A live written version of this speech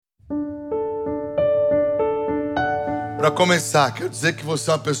Para começar, quero dizer que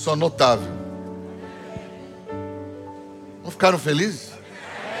você é uma pessoa notável. Não ficaram felizes?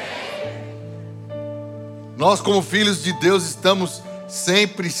 Nós, como filhos de Deus, estamos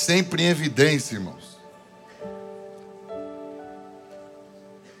sempre em evidência, irmãos.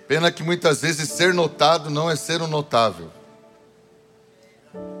 Pena que muitas vezes ser notado não é ser um notável.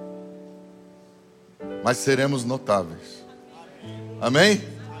 Mas seremos notáveis. Amém?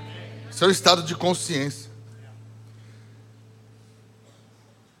 Esse é o estado de consciência.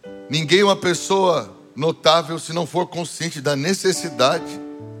 Ninguém é uma pessoa notável se não for consciente da necessidade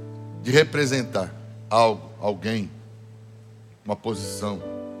de representar algo, alguém, uma posição.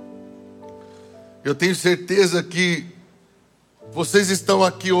 Eu tenho certeza que vocês estão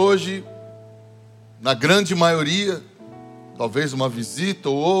aqui hoje, na grande maioria, talvez uma visita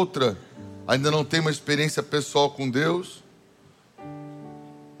ou outra, ainda não tem uma experiência pessoal com Deus,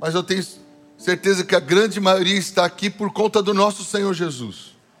 mas eu tenho certeza que a grande maioria está aqui por conta do nosso Senhor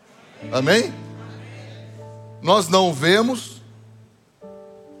Jesus. Amém? Nós não o vemos,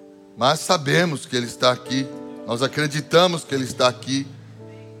 mas sabemos que Ele está aqui. Nós acreditamos que Ele está aqui.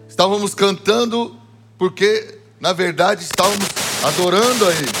 Estávamos cantando porque, na verdade, estávamos adorando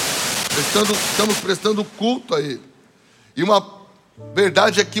a Ele. Estamos prestando culto a Ele. E uma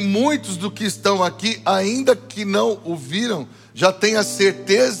verdade é que muitos do que estão aqui, ainda que não o viram, já têm a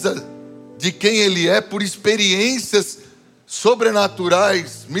certeza de quem Ele é por experiências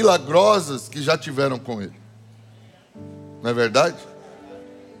sobrenaturais, milagrosas que já tiveram com Ele. Não é verdade?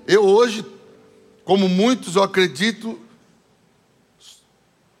 Eu hoje, como muitos eu acredito,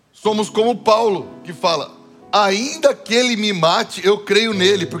 somos como Paulo, que fala: ainda que Ele me mate, eu creio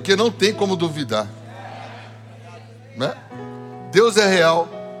nele, porque não tem como duvidar. Né? Deus é real.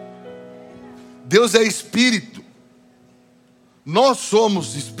 Deus é espírito. Nós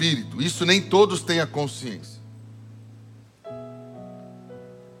somos espírito. Isso nem todos têm a consciência.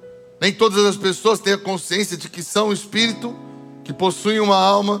 Nem todas as pessoas têm a consciência de que são espírito, que possuem uma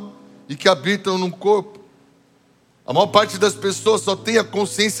alma e que habitam num corpo. A maior parte das pessoas só tem a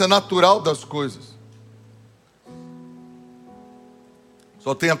consciência natural das coisas.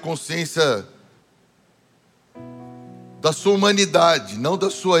 Só tem a consciência da sua humanidade, não da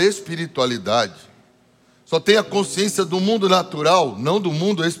sua espiritualidade. Só tem a consciência do mundo natural, não do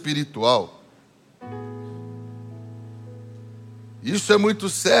mundo espiritual. Isso é muito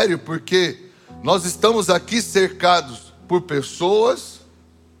sério, porque nós estamos aqui cercados por pessoas,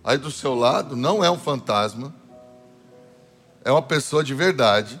 aí do seu lado, não é um fantasma, é uma pessoa de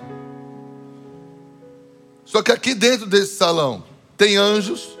verdade. Só que aqui dentro desse salão tem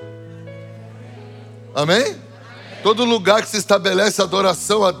anjos, amém? Todo lugar que se estabelece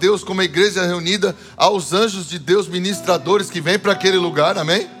adoração a Deus como a igreja reunida, há os anjos de Deus ministradores que vêm para aquele lugar,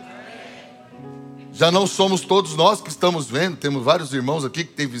 amém? Já não somos todos nós que estamos vendo, temos vários irmãos aqui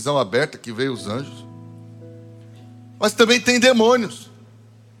que têm visão aberta, que veem os anjos. Mas também tem demônios.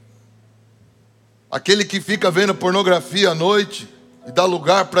 Aquele que fica vendo pornografia à noite e dá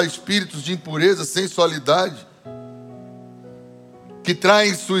lugar para espíritos de impureza, sensualidade, que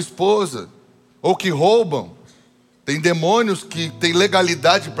traem sua esposa ou que roubam. Tem demônios que têm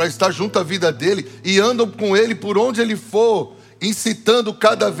legalidade para estar junto à vida dele e andam com ele por onde ele for, incitando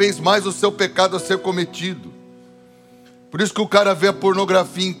cada vez mais o seu pecado a ser cometido. Por isso que o cara vê a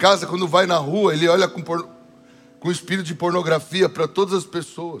pornografia em casa, quando vai na rua, ele olha com espírito de pornografia para todas as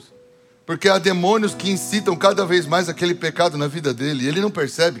pessoas. Porque há demônios que incitam cada vez mais aquele pecado na vida dele. E ele não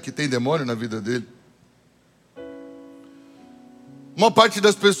percebe que tem demônio na vida dele. Uma parte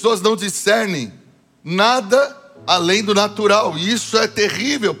das pessoas não discernem nada além do natural. E isso é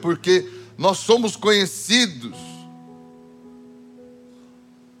terrível, porque nós somos conhecidos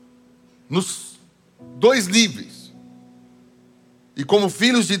nos dois níveis. E como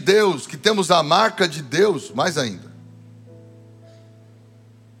filhos de Deus, que temos a marca de Deus, mais ainda.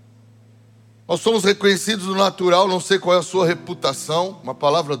 Nós somos reconhecidos no natural, não sei qual é a sua reputação, uma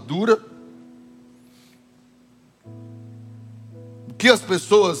palavra dura. O que as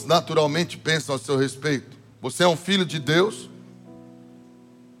pessoas naturalmente pensam a seu respeito? Você é um filho de Deus?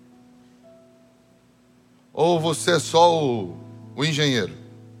 Ou você é só o engenheiro?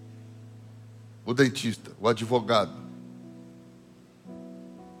 O dentista, o advogado?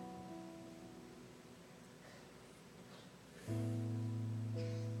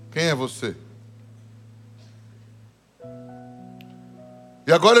 Quem é você?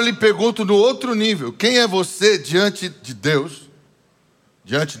 E agora eu lhe pergunto no outro nível: quem é você diante de Deus,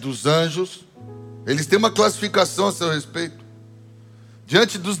 diante dos anjos? Eles têm uma classificação a seu respeito.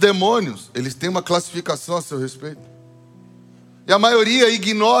 Diante dos demônios, eles têm uma classificação a seu respeito. E a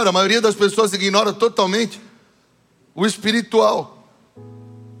maioria das pessoas ignora totalmente o espiritual.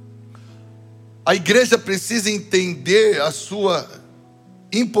 A igreja precisa entender a sua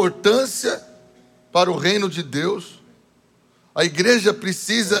importância para o reino de Deus. A igreja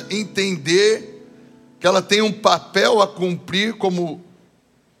precisa entender que ela tem um papel a cumprir como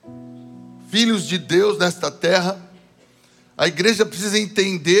filhos de Deus nesta terra. A igreja precisa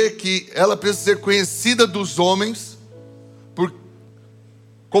entender que ela precisa ser conhecida dos homens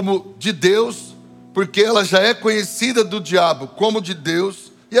como de Deus, porque ela já é conhecida do diabo como de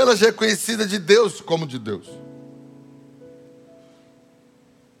Deus, e ela já é conhecida de Deus como de Deus.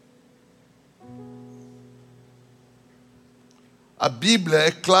 A Bíblia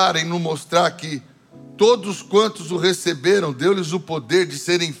é clara em nos mostrar que todos quantos o receberam, deu-lhes o poder de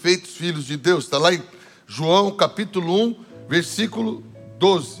serem feitos filhos de Deus. Está lá em João capítulo 1, versículo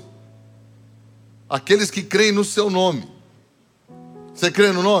 12. Aqueles que creem no seu nome. Você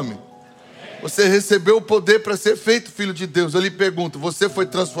crê no nome? Você recebeu o poder para ser feito filho de Deus. Eu lhe pergunto, você foi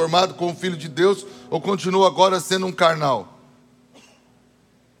transformado como filho de Deus ou continua agora sendo um carnal?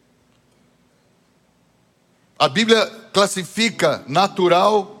 A Bíblia classifica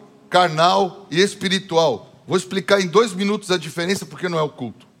natural, carnal e espiritual. Vou explicar em 2 minutos a diferença porque não é o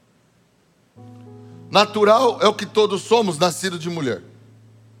culto. Natural é o que todos somos, nascidos de mulher.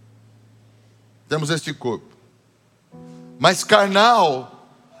 Temos este corpo. Mas carnal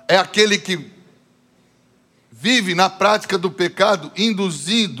é aquele que vive na prática do pecado,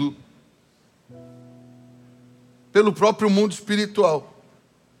 induzido pelo próprio mundo espiritual.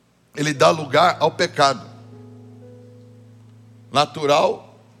 Ele dá lugar ao pecado.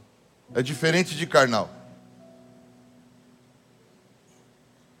 Natural é diferente de carnal.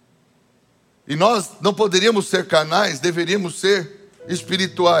 E nós não poderíamos ser carnais, deveríamos ser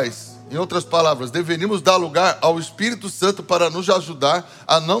espirituais. Em outras palavras, deveríamos dar lugar ao Espírito Santo para nos ajudar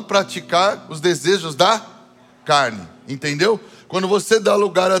a não praticar os desejos da carne. Entendeu? Quando você dá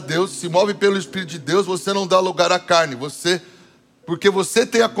lugar a Deus, se move pelo Espírito de Deus, você não dá lugar à carne. Porque você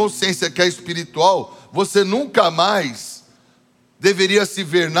tem a consciência que é espiritual, você nunca mais deveria se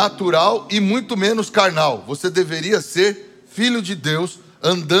ver natural e muito menos carnal. Você deveria ser filho de Deus,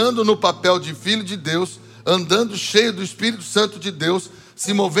 andando no papel de filho de Deus, andando cheio do Espírito Santo de Deus,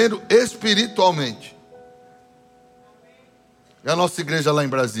 se movendo espiritualmente. É a nossa igreja lá em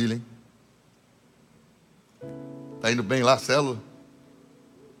Brasília, hein? Está indo bem lá, célula?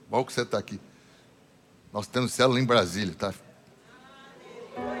 Bom que você está aqui. Nós temos célula em Brasília, tá?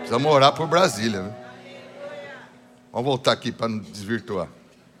 Precisamos orar por Brasília, né? Vamos voltar aqui para não desvirtuar.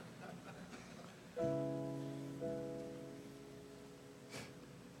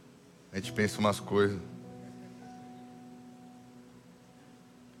 A gente pensa umas coisas.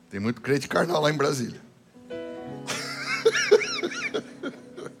 Tem muito crente carnal lá em Brasília.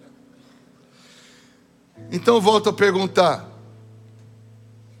 Então eu volto a perguntar: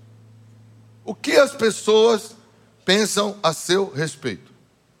 o que as pessoas pensam a seu respeito?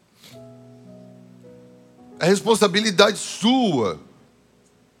 É responsabilidade sua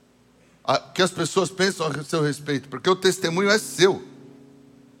que as pessoas pensam a seu respeito, porque o testemunho é seu.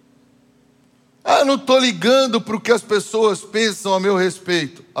 Eu não estou ligando para o que as pessoas pensam a meu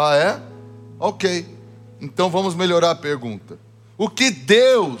respeito. Ah, é? Ok. Então vamos melhorar a pergunta. O que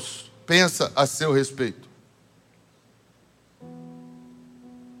Deus pensa a seu respeito?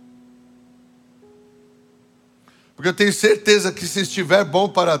 Porque eu tenho certeza que se estiver bom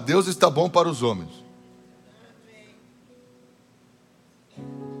para Deus, está bom para os homens.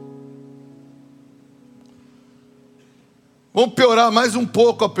 Vamos piorar mais um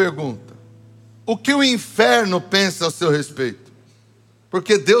pouco a pergunta. O que o inferno pensa a seu respeito?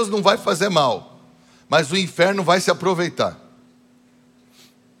 Porque Deus não vai fazer mal, mas o inferno vai se aproveitar.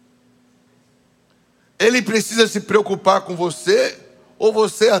 Ele precisa se preocupar com você, ou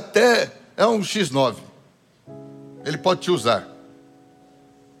você até é um X9. Ele pode te usar.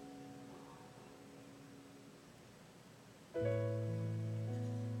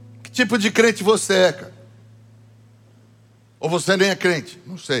 Que tipo de crente você é, cara? Ou você nem é crente?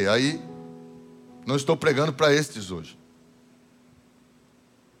 Não sei, aí não estou pregando para estes hoje.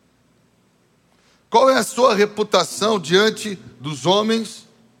 Qual é a sua reputação diante dos homens,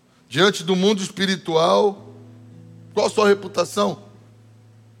 diante do mundo espiritual? Qual a sua reputação?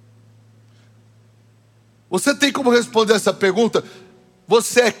 Você tem como responder essa pergunta?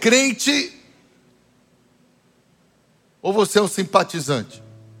 Você é crente ou você é um simpatizante?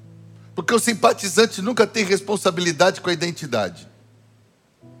 Porque o simpatizante nunca tem responsabilidade com a identidade.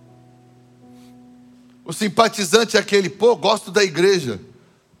 O simpatizante é aquele, gosto da igreja,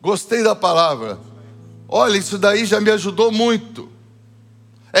 gostei da palavra. Olha, isso daí já me ajudou muito.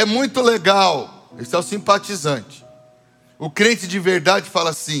 É muito legal. Esse é o simpatizante. O crente de verdade fala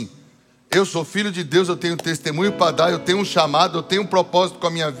assim: eu sou filho de Deus, eu tenho testemunho para dar, eu tenho um chamado, eu tenho um propósito com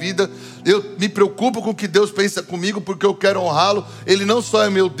a minha vida, eu me preocupo com o que Deus pensa comigo, porque eu quero honrá-lo. Ele não só é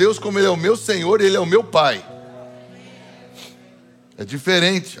meu Deus, como Ele é o meu Senhor, Ele é o meu Pai. É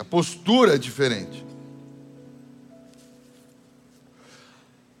diferente, a postura é diferente.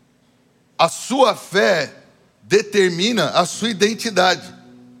 A sua fé determina a sua identidade.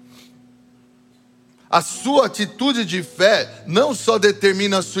 A sua atitude de fé não só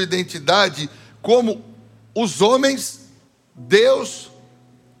determina a sua identidade, como os homens, Deus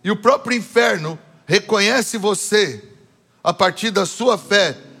e o próprio inferno reconhece você a partir da sua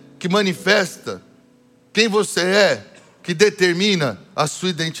fé, que manifesta quem você é, que determina a sua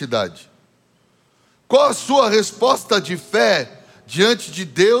identidade. Qual a sua resposta de fé diante de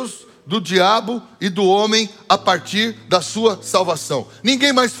Deus, do diabo e do homem a partir da sua salvação?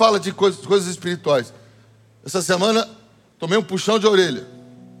 Ninguém mais fala de coisas espirituais. Essa semana tomei um puxão de orelha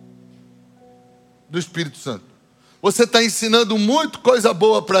do Espírito Santo. Você está ensinando muito coisa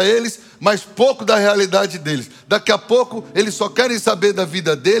boa para eles, mas pouco da realidade deles. Daqui a pouco eles só querem saber da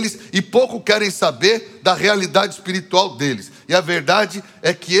vida deles e pouco querem saber da realidade espiritual deles. E a verdade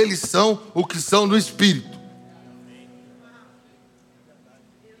é que eles são o que são no Espírito.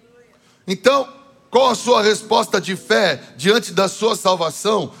 Então, qual a sua resposta de fé diante da sua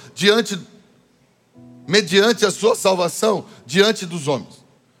salvação, mediante a sua salvação, diante dos homens,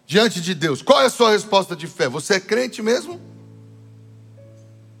 diante de Deus? Qual é a sua resposta de fé? Você é crente mesmo?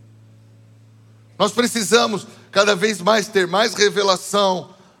 Nós precisamos cada vez mais ter mais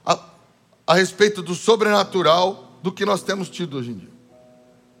revelação a respeito do sobrenatural do que nós temos tido hoje em dia.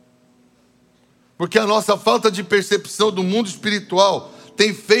 Porque a nossa falta de percepção do mundo espiritual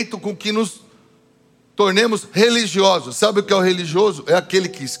tem feito com que nos tornemos religiosos. Sabe o que é o religioso? É aquele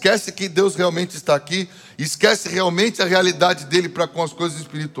que esquece que Deus realmente está aqui, esquece realmente a realidade dele para com as coisas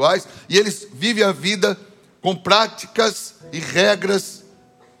espirituais, e eles vivem a vida com práticas e regras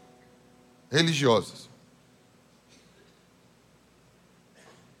religiosas.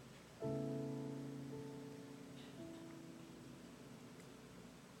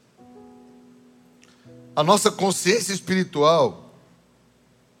 A nossa consciência espiritual.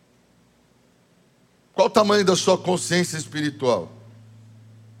 Qual o tamanho da sua consciência espiritual?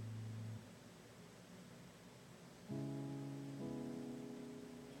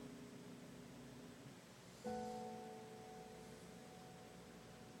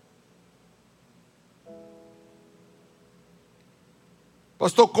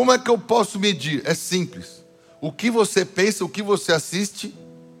 Pastor, como é que eu posso medir? É simples. O que você pensa, o que você assiste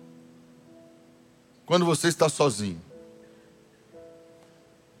quando você está sozinho.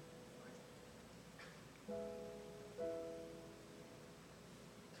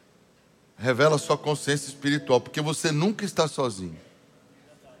 Revela a sua consciência espiritual, porque você nunca está sozinho.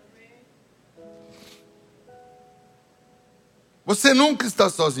 Você nunca está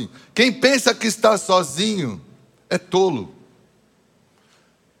sozinho. Quem pensa que está sozinho é tolo.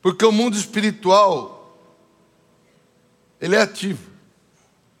 Porque o mundo espiritual, ele é ativo.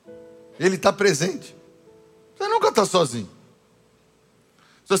 Ele está presente. Você nunca está sozinho.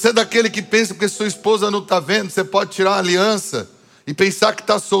 Se você é daquele que pensa que sua esposa não está vendo, você pode tirar uma aliança e pensar que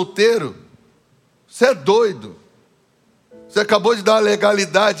está solteiro, você é doido. Você acabou de dar uma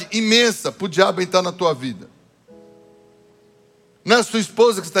legalidade imensa para o diabo entrar na tua vida. Não é a sua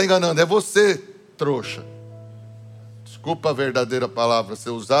esposa que está enganando, é você, trouxa. Desculpa a verdadeira palavra ser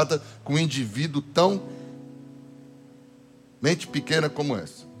usada com um indivíduo tão mente pequena como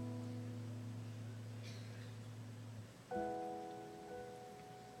essa.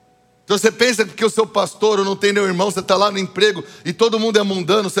 Se você pensa que porque o seu pastor ou não tem nenhum irmão, você está lá no emprego e todo mundo é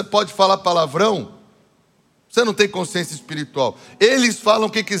mundano, você pode falar palavrão, você não tem consciência espiritual. Eles falam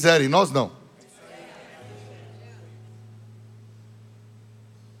o que quiserem, nós não.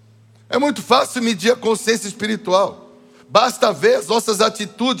 É muito fácil medir a consciência espiritual. Basta ver as nossas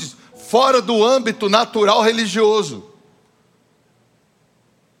atitudes fora do âmbito natural religioso.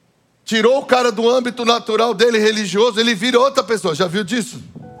 Tirou o cara do âmbito natural dele religioso, ele vira outra pessoa. Já viu disso?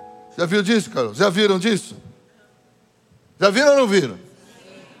 Já viu disso, Carol? Já viram disso? Já viram ou não viram?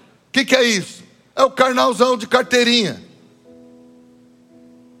 O que é isso? É o carnalzão de carteirinha.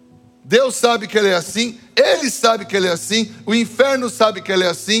 Deus sabe que ele é assim, ele sabe que ele é assim, o inferno sabe que ele é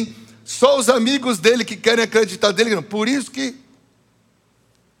assim, só os amigos dele que querem acreditar dele não. Por isso que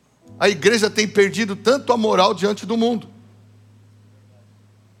a igreja tem perdido tanto a moral diante do mundo.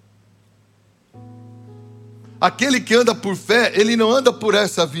 Aquele que anda por fé, ele não anda por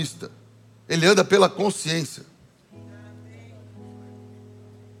essa vista, ele anda pela consciência.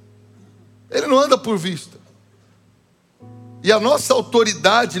 Ele não anda por vista. E a nossa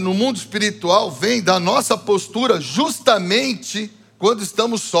autoridade no mundo espiritual vem da nossa postura justamente quando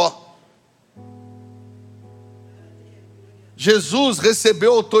estamos só. Jesus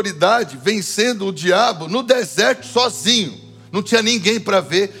recebeu autoridade vencendo o diabo no deserto sozinho. Não tinha ninguém para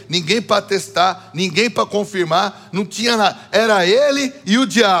ver, ninguém para testar, ninguém para confirmar, não tinha nada. Era ele e o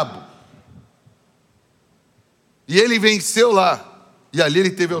diabo. E ele venceu lá, e ali ele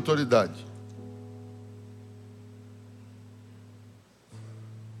teve autoridade.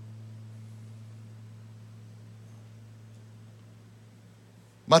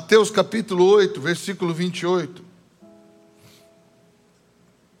 Mateus capítulo 8, versículo 28.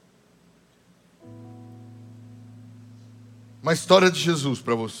 Uma história de Jesus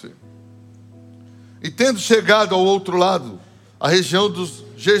para você. E tendo chegado ao outro lado, a região dos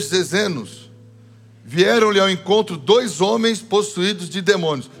Gergesenos, vieram-lhe ao encontro 2 homens possuídos de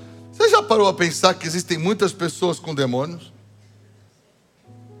demônios. Você já parou a pensar que existem muitas pessoas com demônios?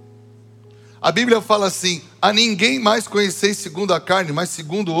 A Bíblia fala assim: a ninguém mais conheceis segundo a carne, mas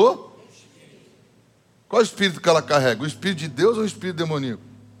segundo o... Qual é o espírito que ela carrega? O espírito de Deus ou o espírito demoníaco?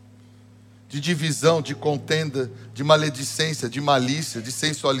 De divisão, de contenda, de maledicência, de malícia, de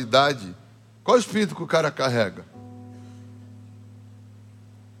sensualidade. Qual é o espírito que o cara carrega?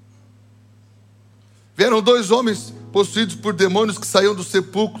 Vieram 2 homens possuídos por demônios que saíam dos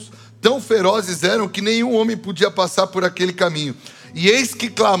sepulcros. Tão ferozes eram que nenhum homem podia passar por aquele caminho. E eis que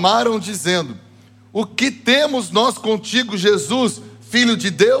clamaram dizendo: o que temos nós contigo, Jesus, Filho de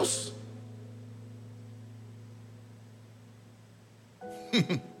Deus?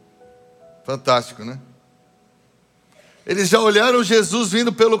 Fantástico, né? Eles já olharam Jesus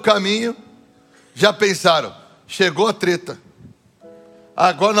vindo pelo caminho, já pensaram: chegou a treta,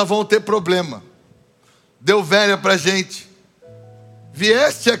 agora nós vamos ter problema. Deu velha para a gente.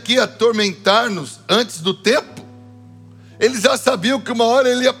 Vieste aqui atormentar-nos antes do tempo? Eles já sabiam que uma hora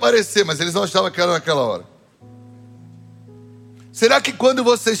ele ia aparecer, mas eles não achavam que era naquela hora. Será que quando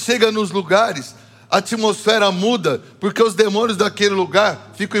você chega nos lugares, a atmosfera muda porque os demônios daquele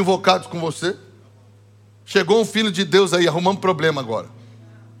lugar ficam invocados com você? Chegou um filho de Deus aí, arrumando problema agora.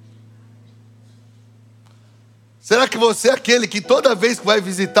 Será que você é aquele que toda vez que vai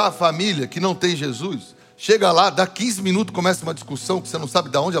visitar a família que não tem Jesus, chega lá, dá 15 minutos, começa uma discussão que você não sabe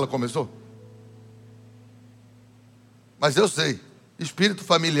de onde ela começou? Mas eu sei, espírito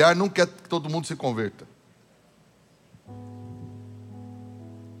familiar não quer que todo mundo se converta.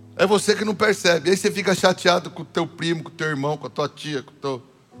 É você que não percebe. Aí você fica chateado com o teu primo, com o teu irmão, com a tua tia, com o teu...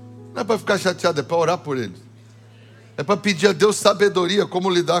 Não é para ficar chateado, é para orar por eles. É para pedir a Deus sabedoria como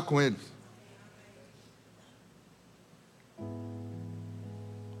lidar com eles.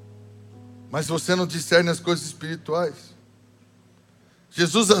 Mas você não discerne as coisas espirituais.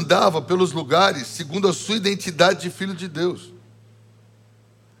 Jesus andava pelos lugares segundo a sua identidade de filho de Deus.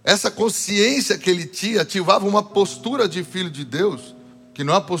 Essa consciência que ele tinha ativava uma postura de filho de Deus, que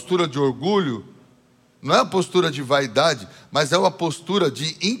não é uma postura de orgulho, não é uma postura de vaidade, mas é uma postura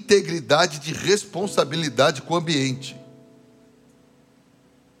de integridade, de responsabilidade com o ambiente.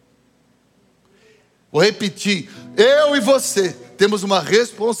 Vou repetir, eu e você temos uma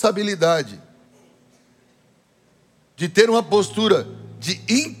responsabilidade de ter uma postura de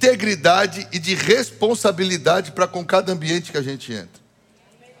integridade e de responsabilidade para com cada ambiente que a gente entra.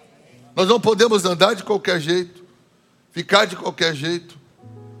 Nós não podemos andar de qualquer jeito, ficar de qualquer jeito.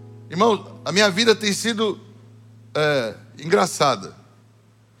 Irmão, a minha vida tem sido engraçada,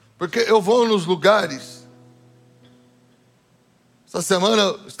 porque eu vou nos lugares. Essa semana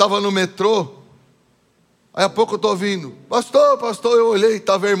eu estava no metrô, aí a pouco eu estou ouvindo: pastor, eu olhei,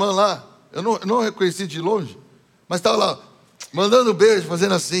 estava a irmã lá, eu não reconheci de longe, mas estava lá, mandando beijo,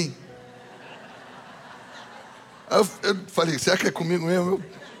 fazendo assim. Aí eu falei: será que é comigo mesmo?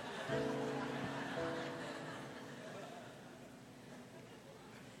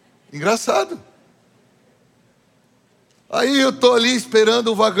 Engraçado. Aí eu estou ali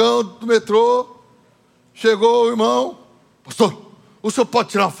esperando o vagão do metrô. Chegou o irmão: pastor, o senhor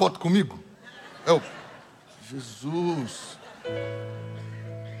pode tirar uma foto comigo? Eu: Jesus.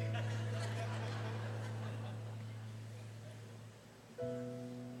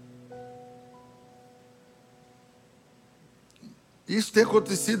 Isso tem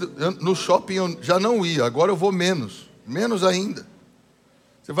acontecido. No shopping eu já não ia, agora eu vou menos ainda.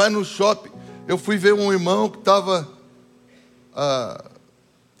 Você vai no shopping. Eu fui ver um irmão que estava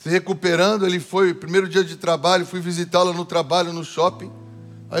se recuperando. Ele foi, primeiro dia de trabalho, fui visitá-lo no trabalho, no shopping.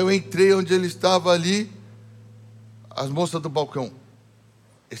 Aí eu entrei onde ele estava ali. As moças do balcão: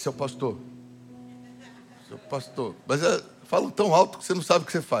 esse é o pastor. Esse é o pastor. Mas falam tão alto que você não sabe o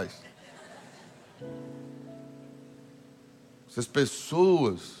que você faz. Se as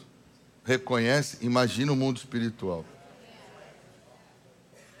pessoas reconhecem, imagina o mundo espiritual.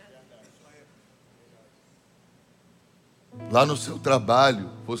 Lá no seu trabalho,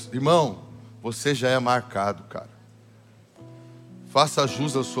 irmão, você já é marcado, cara. Faça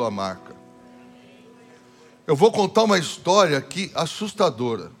jus à sua marca. Eu vou contar uma história aqui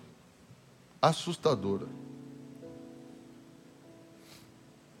assustadora. Assustadora.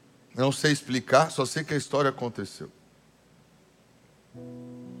 Não sei explicar, só sei que a história aconteceu.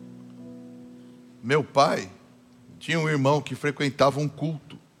 Meu pai tinha um irmão que frequentava um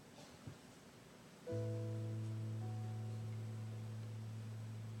culto.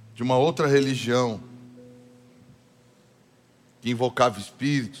 De uma outra religião. Que invocava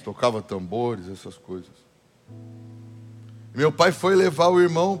espíritos, tocava tambores, essas coisas. Meu pai foi levar o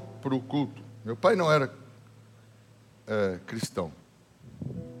irmão para o culto. Meu pai não era cristão.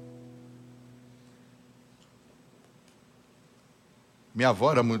 Minha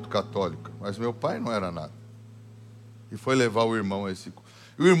avó era muito católica, mas meu pai não era nada. E foi levar o irmão a esse culto.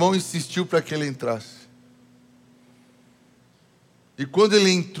 E o irmão insistiu para que ele entrasse. E quando ele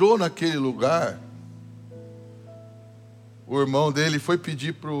entrou naquele lugar, o irmão dele foi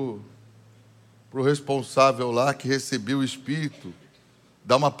pedir para o responsável lá, que recebeu o espírito,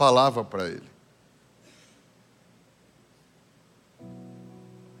 dar uma palavra para ele.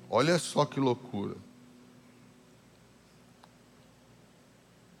 Olha só que loucura.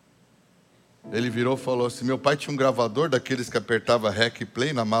 Ele virou e falou assim: meu pai tinha um gravador daqueles que apertava rec e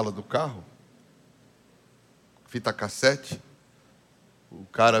play na mala do carro, fita cassete. O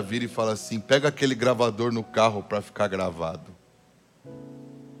cara vira e fala assim: pega aquele gravador no carro para ficar gravado.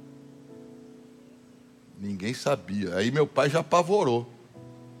 Ninguém sabia. Aí meu pai já apavorou.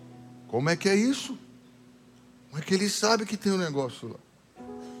 Como é que é isso? Como é que ele sabe que tem um negócio lá?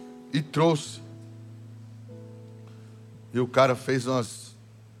 E trouxe. E o cara fez umas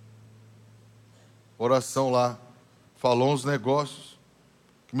oração lá, falou uns negócios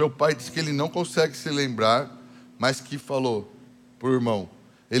que meu pai disse que ele não consegue se lembrar, mas que falou pro irmão: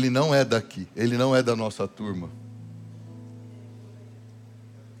 ele não é daqui, ele não é da nossa turma.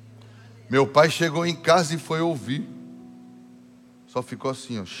 Meu pai chegou em casa e foi ouvir, só ficou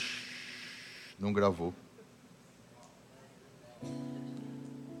assim, ó, não gravou.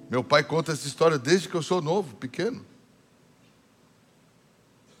 Meu pai conta essa história desde que eu sou novo, pequeno.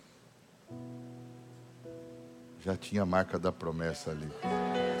 Já tinha a marca da promessa ali.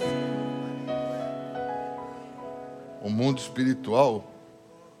 O mundo espiritual.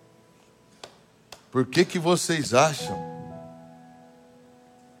 Por que vocês acham?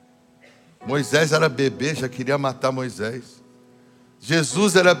 Moisés era bebê, já queria matar Moisés.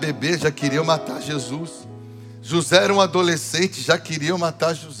 Jesus era bebê, já queriam matar Jesus. José era um adolescente, já queriam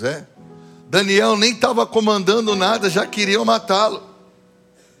matar José. Daniel nem estava comandando nada, já queriam matá-lo.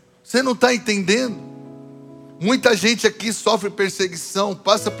 Você não está entendendo? Muita gente aqui sofre perseguição,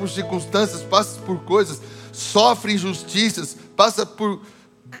 passa por circunstâncias, passa por coisas, sofre injustiças, passa por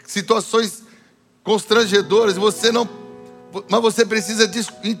situações constrangedoras. Mas você precisa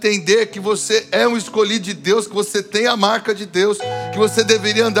entender que você é um escolhido de Deus, que você tem a marca de Deus, que você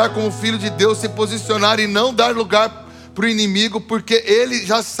deveria andar como filho de Deus, se posicionar e não dar lugar para o inimigo, porque ele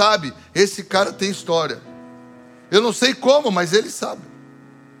já sabe, esse cara tem história. Eu não sei como, mas ele sabe.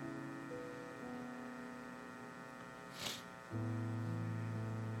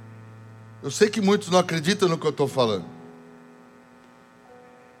 Eu sei que muitos não acreditam no que eu estou falando.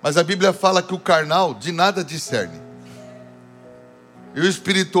 Mas a Bíblia fala que o carnal de nada discerne. E o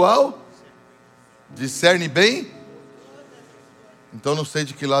espiritual discerne bem. Então não sei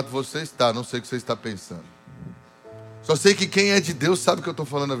de que lado você está, não sei o que você está pensando. Só sei que quem é de Deus sabe que eu estou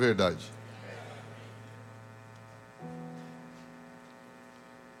falando a verdade.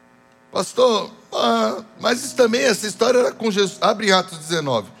 Pastor, mas isso também, essa história era com Jesus. Abre em Atos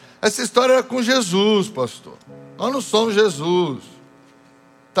 19. Essa história era com Jesus, pastor. Nós não somos Jesus.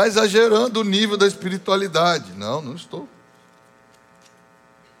 Está exagerando o nível da espiritualidade. Não, não estou.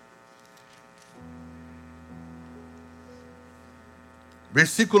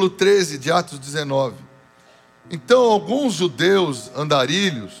 Versículo 13 de Atos 19. Então alguns judeus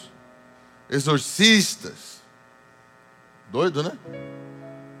andarilhos, exorcistas, doido, né?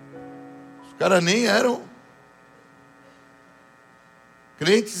 Os caras nem eram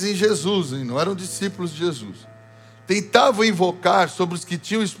crentes em Jesus, hein? Não eram discípulos de Jesus. Tentavam invocar sobre os que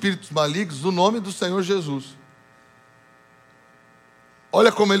tinham espíritos malignos o nome do Senhor Jesus.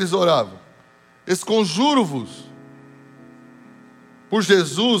 Olha como eles oravam: esconjuro-vos por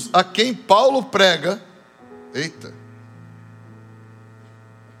Jesus, a quem Paulo prega. Eita.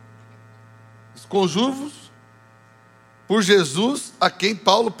 Esconjuro-vos por Jesus a quem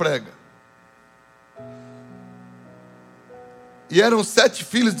Paulo prega. E eram 7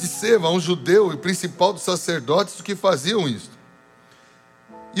 filhos de Seva, um judeu e principal dos sacerdotes, que faziam isso.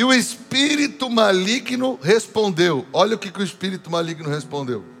 E o espírito maligno respondeu. Olha o que o espírito maligno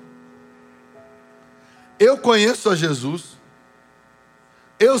respondeu. Eu conheço a Jesus,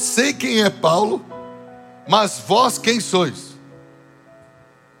 eu sei quem é Paulo, mas vós quem sois?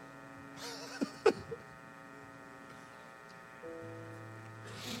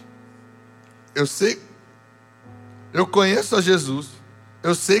 Eu conheço a Jesus,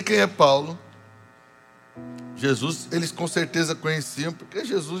 eu sei quem é Paulo. Jesus, eles com certeza conheciam, porque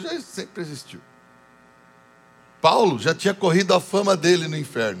Jesus já sempre existiu. Paulo já tinha corrido a fama dele no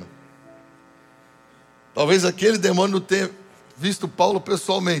inferno. Talvez aquele demônio não tenha visto Paulo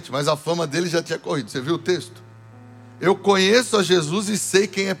pessoalmente, mas a fama dele já tinha corrido. Você viu o texto? Eu conheço a Jesus e sei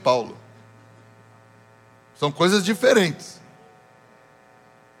quem é Paulo. São coisas diferentes.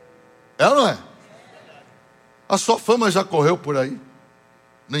 É ou não é? A sua fama já correu por aí,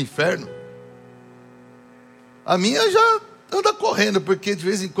 no inferno? A minha já anda correndo, porque de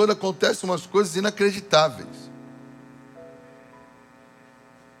vez em quando acontecem umas coisas inacreditáveis.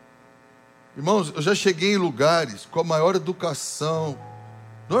 Irmãos, eu já cheguei em lugares com a maior educação,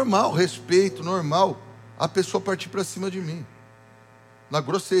 normal, respeito, normal, a pessoa partir para cima de mim, na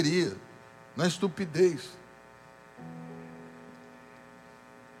grosseria, na estupidez.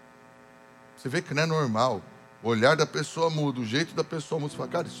 Você vê que não é normal. O olhar da pessoa muda, o jeito da pessoa muda. Você fala,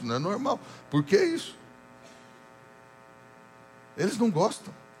 cara, isso não é normal. Por que isso? Eles não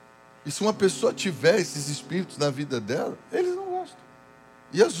gostam. E se uma pessoa tiver esses espíritos na vida dela, eles não gostam.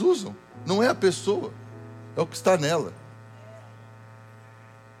 E as usam. Não é a pessoa, é o que está nela.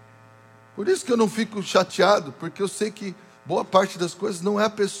 Por isso que eu não fico chateado, porque eu sei que boa parte das coisas não é a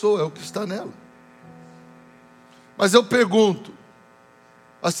pessoa, é o que está nela. Mas eu pergunto,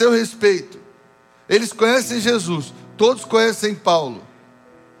 a seu respeito, eles conhecem Jesus, todos conhecem Paulo.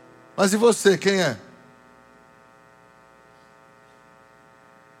 Mas e você, quem é?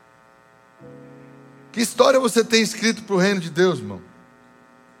 Que história você tem escrito para o reino de Deus, irmão?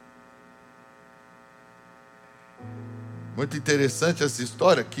 Muito interessante essa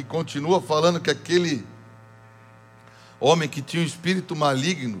história, que continua falando que aquele homem que tinha um espírito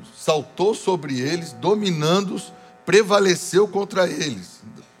maligno saltou sobre eles, dominando-os, prevaleceu contra eles.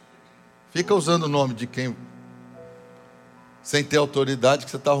 Fica usando o nome de quem, sem ter autoridade,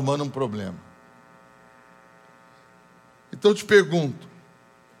 que você está arrumando um problema. Então eu te pergunto,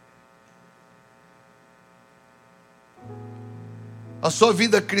 a sua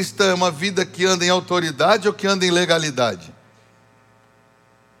vida cristã é uma vida que anda em autoridade ou que anda em legalidade?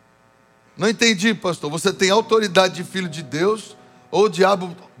 Não entendi, pastor. Você tem autoridade de filho de Deus ou o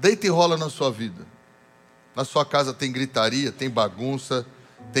diabo deita e rola na sua vida? Na sua casa tem gritaria, tem bagunça,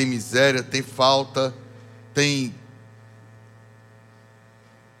 tem miséria, tem falta, tem...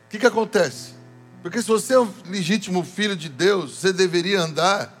 O que acontece? Porque se você é um legítimo filho de Deus, você deveria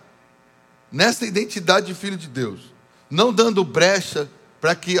andar nessa identidade de filho de Deus, não dando brecha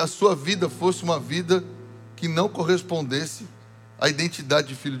para que a sua vida fosse uma vida que não correspondesse à identidade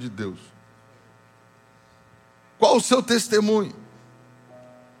de filho de Deus. Qual o seu testemunho?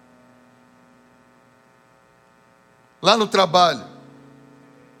 Lá no trabalho,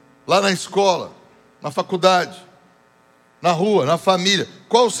 lá na escola, na faculdade, na rua, na família,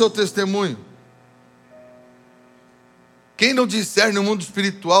 qual o seu testemunho? Quem não discerne no mundo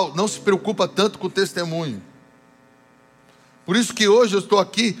espiritual não se preocupa tanto com o testemunho. Por isso que hoje eu estou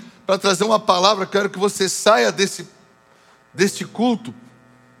aqui para trazer uma palavra. Quero que você saia deste culto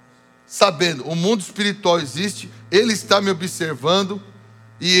sabendo, o mundo espiritual existe, ele está me observando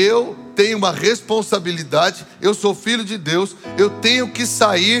e eu tenho uma responsabilidade. Eu sou filho de Deus, eu tenho que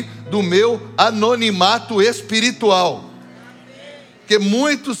sair do meu anonimato espiritual, porque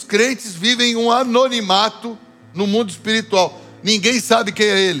muitos crentes vivem um anonimato no mundo espiritual. Ninguém sabe quem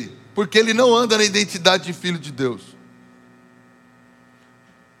é ele, porque ele não anda na identidade de filho de Deus.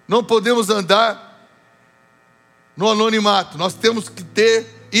 Não podemos andar no anonimato, nós temos que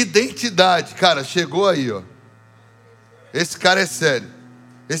ter identidade. Cara, chegou aí, ó. Esse cara é sério,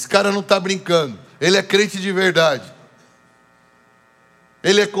 esse cara não está brincando, ele é crente de verdade,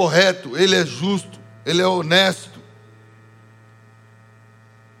 ele é correto, ele é justo, ele é honesto.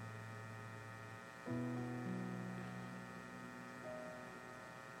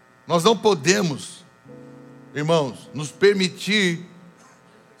 Nós não podemos, irmãos, nos permitir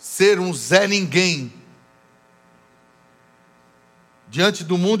ser um Zé Ninguém diante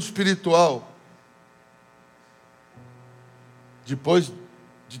do mundo espiritual, depois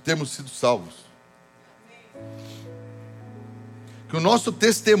de termos sido salvos. Que o nosso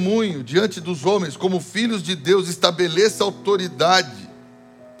testemunho diante dos homens, como filhos de Deus, estabeleça autoridade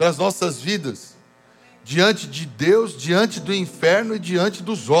para as nossas vidas, diante de Deus, diante do inferno e diante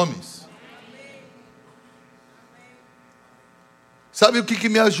dos homens. Sabe o que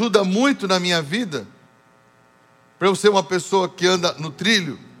me ajuda muito na minha vida? Para eu ser uma pessoa que anda no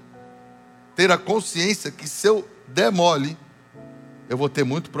trilho, ter a consciência que se eu der mole, eu vou ter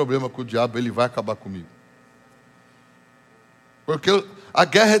muito problema com o diabo, ele vai acabar comigo. Porque a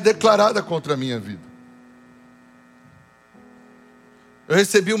guerra é declarada contra a minha vida. Eu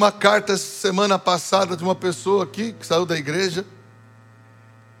recebi uma carta semana passada de uma pessoa aqui, que saiu da igreja.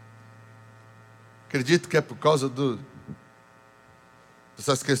 Acredito que é por causa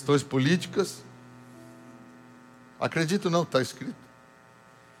dessas questões políticas. Acredito não, está escrito.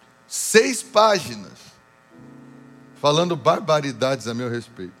 6 páginas falando barbaridades a meu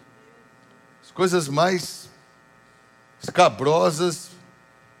respeito. As coisas mais escabrosas.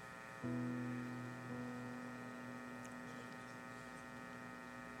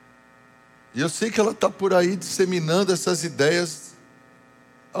 E eu sei que ela está por aí disseminando essas ideias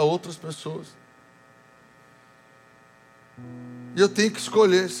a outras pessoas. E eu tenho que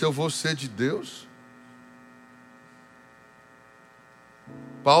escolher se eu vou ser de Deus.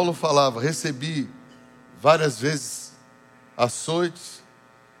 Paulo falava, recebi várias vezes açoites,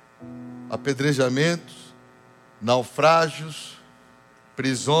 apedrejamentos, naufrágios,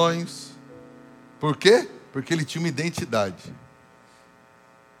 prisões. Por quê? Porque ele tinha uma identidade.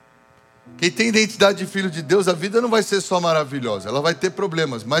 Quem tem identidade de filho de Deus, a vida não vai ser só maravilhosa, ela vai ter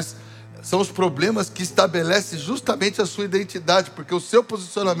problemas, mas são os problemas que estabelecem justamente a sua identidade, porque o seu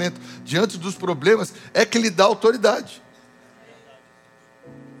posicionamento diante dos problemas é que lhe dá autoridade.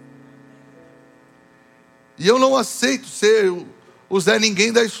 E eu não aceito ser o Zé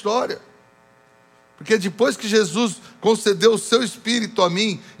Ninguém da história. Porque depois que Jesus concedeu o seu Espírito a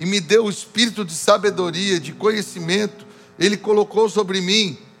mim, e me deu o Espírito de sabedoria, de conhecimento, Ele colocou sobre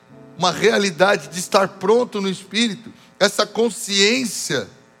mim uma realidade de estar pronto no Espírito, essa consciência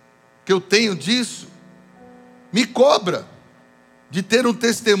que eu tenho disso, me cobra de ter um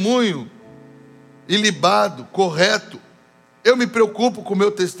testemunho ilibado, correto. Eu me preocupo com o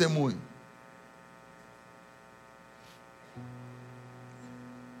meu testemunho.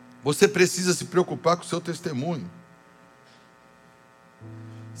 Você precisa se preocupar com o seu testemunho.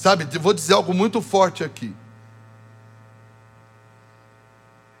 Sabe, eu vou dizer algo muito forte aqui.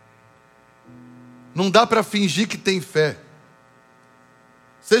 Não dá para fingir que tem fé.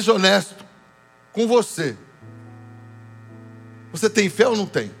 Seja honesto com você. Você tem fé ou não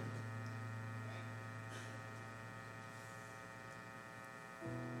tem?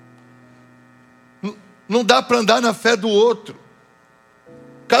 Não dá para andar na fé do outro.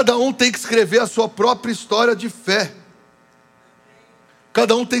 Cada um tem que escrever a sua própria história de fé.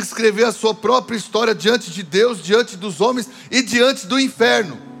 Cada um tem que escrever a sua própria história diante de Deus, diante dos homens e diante do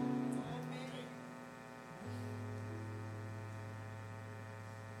inferno.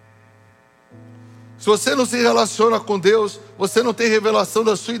 Se você não se relaciona com Deus, você não tem revelação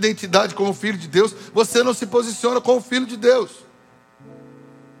da sua identidade como filho de Deus, você não se posiciona como filho de Deus.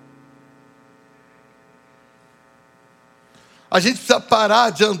 A gente precisa parar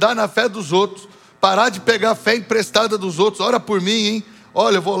de andar na fé dos outros, parar de pegar a fé emprestada dos outros. Ora por mim, hein?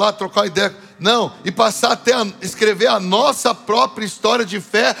 Olha, eu vou lá trocar ideia. Não, e passar até a escrever a nossa própria história de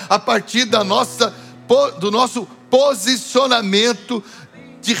fé a partir do nosso posicionamento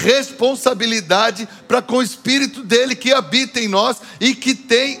de responsabilidade para com o Espírito dele que habita em nós e que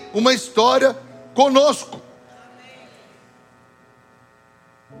tem uma história conosco.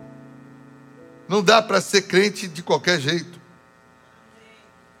 Não dá para ser crente de qualquer jeito.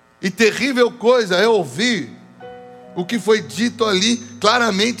 E terrível coisa é ouvir o que foi dito ali,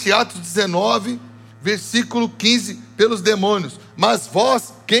 claramente, Atos 19, versículo 15, pelos demônios. Mas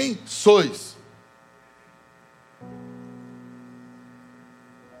vós quem sois?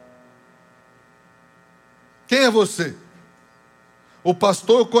 Quem é você? O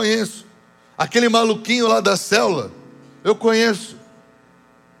pastor eu conheço. Aquele maluquinho lá da célula, eu conheço.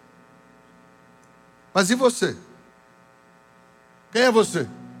 Mas e você? Quem é você?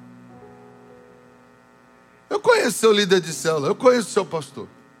 Eu conheço seu líder de célula, eu conheço seu pastor.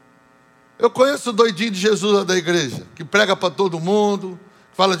 Eu conheço o doidinho de Jesus lá da igreja, que prega para todo mundo,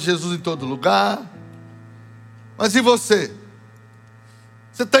 fala de Jesus em todo lugar. Mas e você?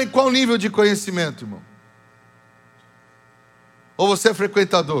 Você está em qual nível de conhecimento, irmão? Ou você é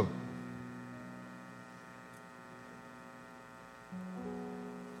frequentador?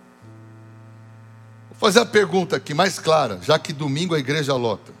 Vou fazer a pergunta aqui mais clara, já que domingo a igreja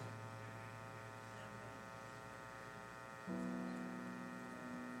lota.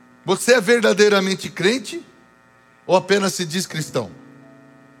 Você é verdadeiramente crente ou apenas se diz cristão?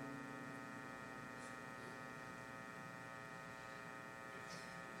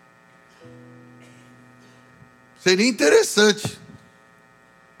 Seria interessante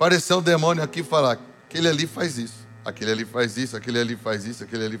aparecer um demônio aqui e falar: aquele ali faz isso, aquele ali faz isso, aquele ali faz isso,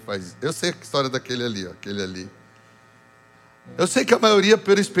 aquele ali faz isso. Eu sei a história daquele ali, ó, aquele ali. Eu sei que a maioria,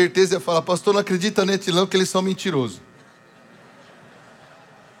 pela esperteza, ia falar: pastor, não acredita neles não, que eles são mentirosos.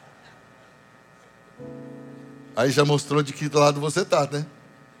 Aí já mostrou de que lado você está, né?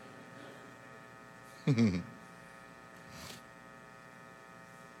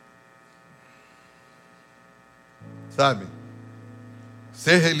 Sabe?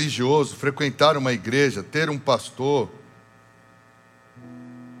 Ser religioso, frequentar uma igreja, ter um pastor,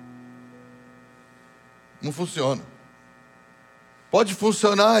 não funciona. Pode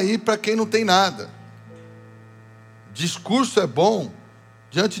funcionar aí para quem não tem nada. Discurso é bom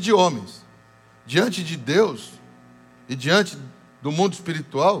diante de homens. Diante de Deus e diante do mundo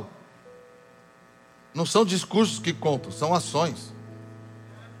espiritual, não são discursos que contam, são ações.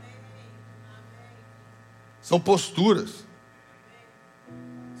 São posturas.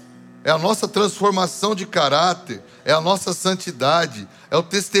 É a nossa transformação de caráter, é a nossa santidade, é o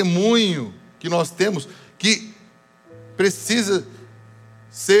testemunho que nós temos que precisa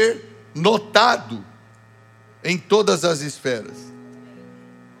ser notado em todas as esferas.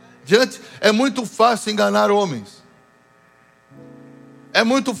 É muito fácil enganar homens. É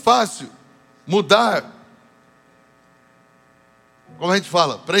muito fácil mudar, como a gente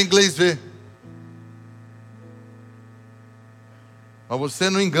fala, para inglês ver. Mas você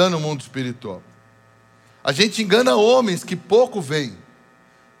não engana o mundo espiritual. A gente engana homens que pouco veem.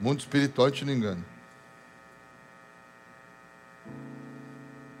 O mundo espiritual a gente não engana.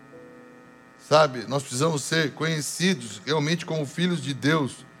 Sabe, nós precisamos ser conhecidos realmente como filhos de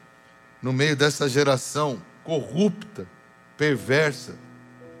Deus no meio dessa geração corrupta, perversa.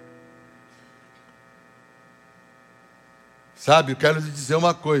 Sabe, eu quero lhe dizer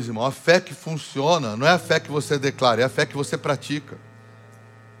uma coisa, irmão. A fé que funciona não é a fé que você declara, é a fé que você pratica.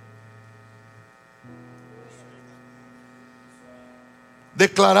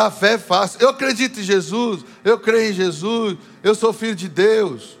 Declarar a fé é fácil. Eu acredito em Jesus, eu creio em Jesus, eu sou filho de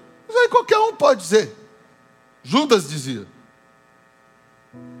Deus. Isso aí qualquer um pode dizer. Judas dizia.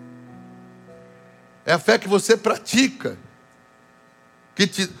 É a fé que você pratica.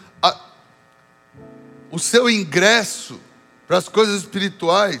 O seu ingresso para as coisas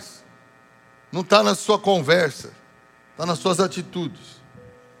espirituais não está na sua conversa, está nas suas atitudes.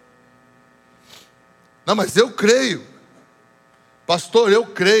 Não, mas eu creio. Pastor, eu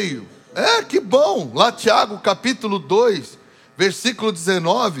creio. Que bom. Lá Tiago capítulo 2, versículo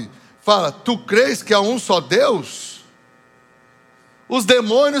 19, fala: tu crês que há um só Deus? Os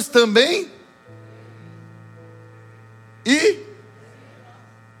demônios também? E?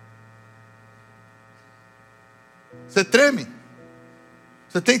 Você treme?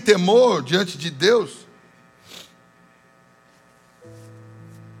 Você tem temor diante de Deus?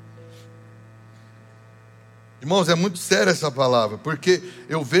 Irmãos, é muito séria essa palavra, porque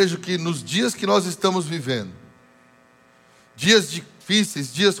eu vejo que nos dias que nós estamos vivendo, dias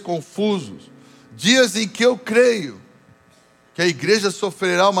difíceis, dias confusos, dias em que eu creio que a igreja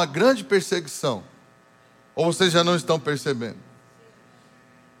sofrerá uma grande perseguição. Ou vocês já não estão percebendo?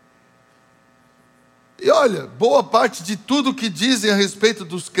 E olha, boa parte de tudo que dizem a respeito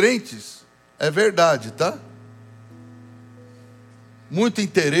dos crentes é verdade, tá? Muito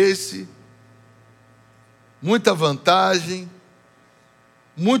interesse, muita vantagem,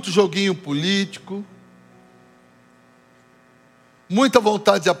 muito joguinho político, muita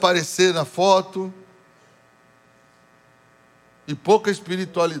vontade de aparecer na foto e pouca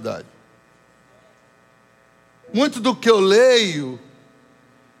espiritualidade. Muito do que eu leio,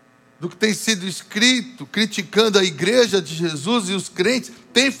 do que tem sido escrito, criticando a igreja de Jesus e os crentes,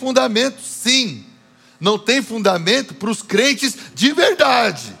 tem fundamento sim. Não tem fundamento para os crentes de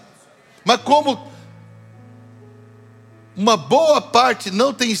verdade. Mas como uma boa parte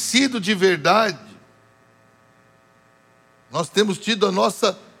não tem sido de verdade, nós temos tido a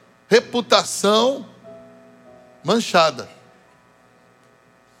nossa reputação manchada.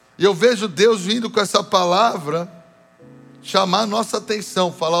 E eu vejo Deus vindo com essa palavra, chamar a nossa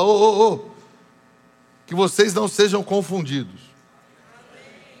atenção, falar: que vocês não sejam confundidos,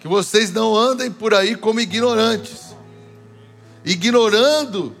 que vocês não andem por aí como ignorantes,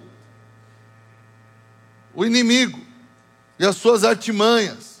 ignorando o inimigo e as suas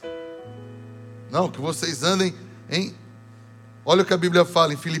artimanhas. Não, que vocês andem em... Olha o que a Bíblia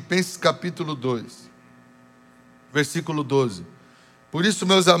fala em Filipenses capítulo 2, versículo 12. Por isso,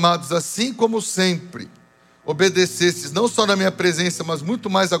 meus amados, assim como sempre obedecestes, não só na minha presença, mas muito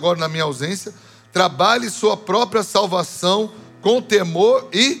mais agora na minha ausência, trabalhe sua própria salvação com temor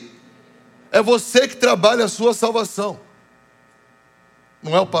e... É você que trabalha a sua salvação.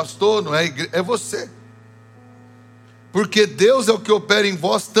 Não é o pastor, não é a igreja, é você. Porque Deus é o que opera em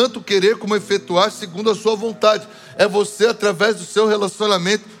vós, tanto querer como efetuar segundo a sua vontade. É você através do seu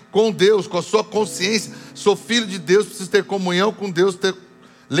relacionamento com Deus, com a sua consciência. Sou filho de Deus, preciso ter comunhão com Deus,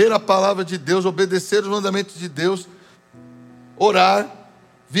 ler a palavra de Deus, obedecer os mandamentos de Deus, orar,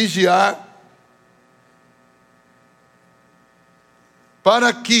 vigiar.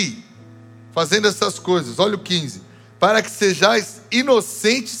 Para que, fazendo essas coisas, olha o 15, para que sejais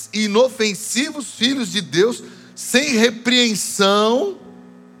inocentes e inofensivos filhos de Deus, sem repreensão,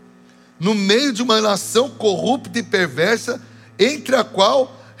 no meio de uma nação corrupta e perversa, entre a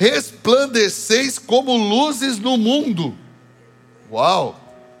qual resplandeceis como luzes no mundo. Uau!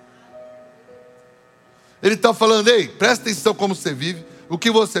 Ele está falando, ei, presta atenção como você vive, o que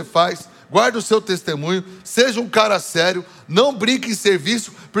você faz, guarda o seu testemunho, seja um cara sério, não brinque em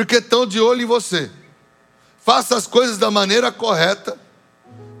serviço, porque estão de olho em você. Faça as coisas da maneira correta,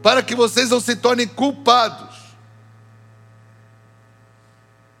 para que vocês não se tornem culpados.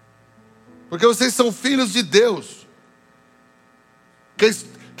 Porque vocês são filhos de Deus.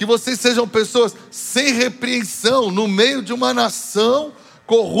 Que vocês sejam pessoas sem repreensão, no meio de uma nação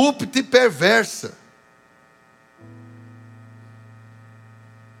corrupta e perversa.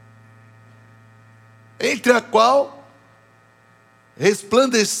 Entre a qual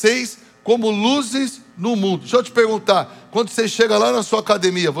resplandeceis como luzes no mundo. Deixa eu te perguntar, quando você chega lá na sua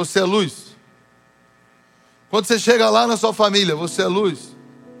academia, você é luz? Quando você chega lá na sua família, você é luz?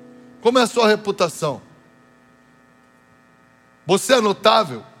 Como é a sua reputação? Você é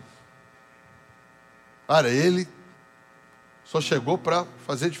notável? Cara, ele só chegou para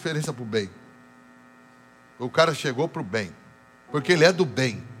fazer diferença para o bem. O cara chegou para o bem, porque ele é do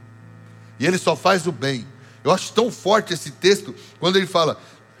bem. E ele só faz o bem. Eu acho tão forte esse texto, quando ele fala,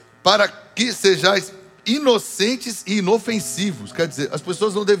 para que sejais inocentes e inofensivos. Quer dizer, as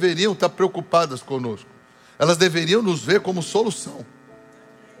pessoas não deveriam estar preocupadas conosco. Elas deveriam nos ver como solução.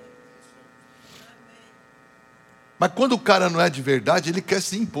 Mas quando o cara não é de verdade, ele quer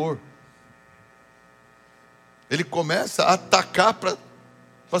se impor. Ele começa a atacar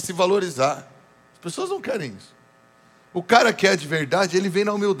para se valorizar. As pessoas não querem isso. O cara que é de verdade, ele vem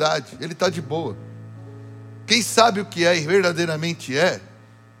na humildade, ele está de boa. Quem sabe o que é e verdadeiramente é,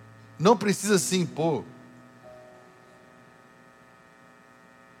 não precisa se impor.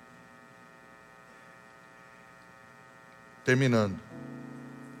 Terminando.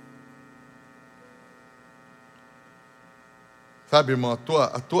 Sabe, irmão,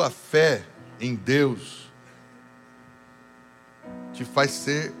 a tua fé em Deus te faz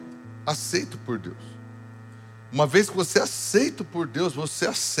ser aceito por Deus. Uma vez que você é aceito por Deus, você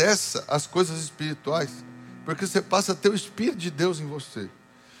acessa as coisas espirituais, porque você passa a ter o Espírito de Deus em você.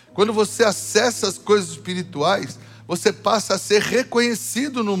 Quando você acessa as coisas espirituais, você passa a ser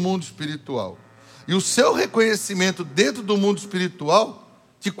reconhecido no mundo espiritual. E o seu reconhecimento dentro do mundo espiritual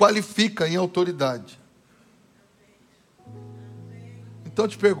te qualifica em autoridade. Então eu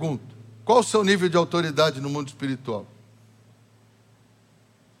te pergunto, qual o seu nível de autoridade no mundo espiritual?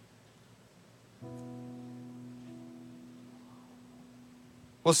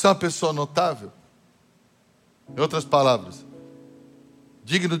 Você é uma pessoa notável? Em outras palavras,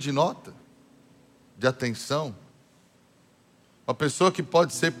 digno de nota, de atenção, uma pessoa que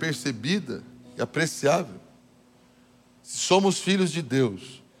pode ser percebida e apreciável. Se somos filhos de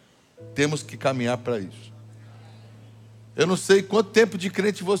Deus, temos que caminhar para isso. Eu não sei quanto tempo de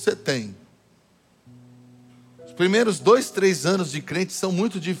crente você tem. Os primeiros 2, 3 anos de crente são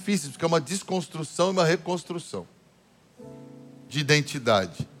muito difíceis, porque é uma desconstrução e uma reconstrução de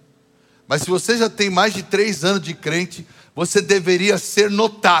identidade. Mas se você já tem mais de 3 anos de crente, você deveria ser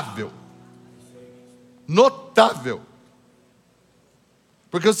notável. Notável.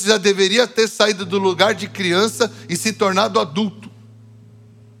 Porque você já deveria ter saído do lugar de criança e se tornado adulto.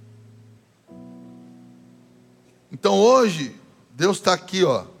 Então hoje, Deus está aqui,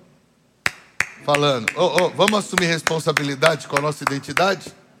 ó, falando, vamos assumir responsabilidade com a nossa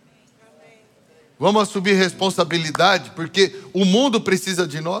identidade? Vamos assumir responsabilidade, porque o mundo precisa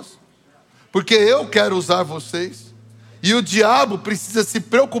de nós, porque eu quero usar vocês, e o diabo precisa se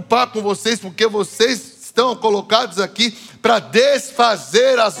preocupar com vocês, porque vocês estão colocados aqui para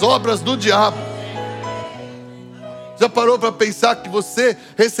desfazer as obras do diabo. Já parou para pensar que você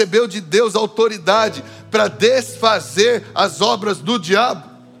recebeu de Deus autoridade para desfazer as obras do diabo?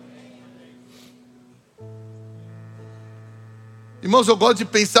 Irmãos, eu gosto de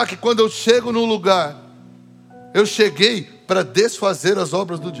pensar que quando eu chego num lugar, eu cheguei para desfazer as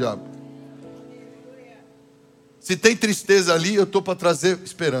obras do diabo. Se tem tristeza ali, eu estou para trazer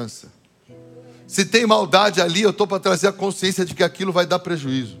esperança. Se tem maldade ali, eu estou para trazer a consciência de que aquilo vai dar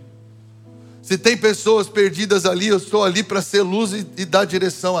prejuízo. Se tem pessoas perdidas ali, eu estou ali para ser luz e dar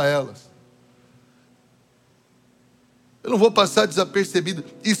direção a elas. Eu não vou passar desapercebido.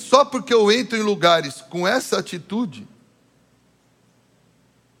 E só porque eu entro em lugares com essa atitude,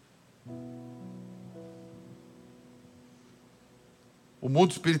 o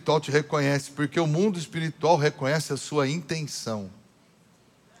mundo espiritual te reconhece, porque o mundo espiritual reconhece a sua intenção.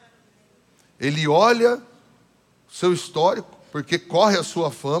 Ele olha o seu histórico, porque corre a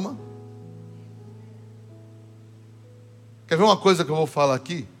sua fama. Quer ver uma coisa que eu vou falar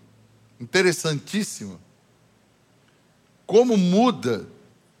aqui? Interessantíssima. Como muda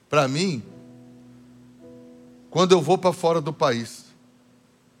para mim quando eu vou para fora do país.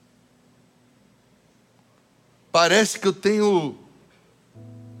 Parece que eu tenho,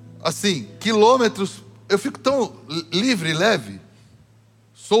 assim, quilômetros, eu fico tão livre, leve,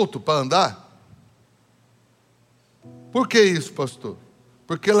 solto para andar. Por que isso, pastor?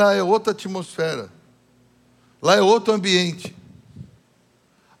 Porque lá é outra atmosfera. Lá é outro ambiente.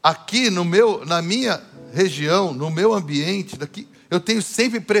 Aqui na minha região, no meu ambiente, daqui, eu tenho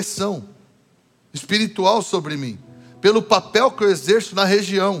sempre pressão espiritual sobre mim, pelo papel que eu exerço na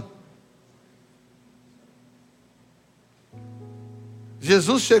região.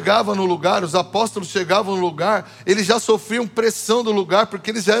 Jesus chegava no lugar, os apóstolos chegavam no lugar, eles já sofriam pressão do lugar, porque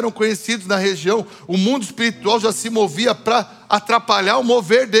eles já eram conhecidos na região, o mundo espiritual já se movia para atrapalhar o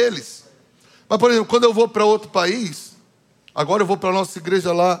mover deles. Mas, por exemplo, quando eu vou para outro país, agora eu vou para a nossa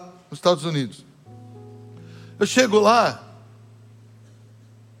igreja lá nos Estados Unidos, eu chego lá,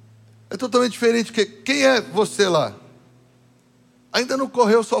 é totalmente diferente, porque quem é você lá? Ainda não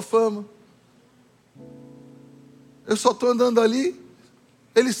correu sua fama, eu só estou andando ali.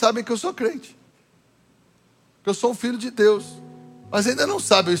 Eles sabem que eu sou crente, que eu sou um filho de Deus, mas ainda não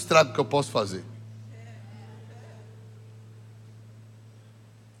sabem o estrago que eu posso fazer.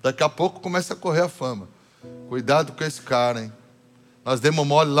 Daqui a pouco começa a correr a fama. Cuidado com esse cara, hein? Nós demos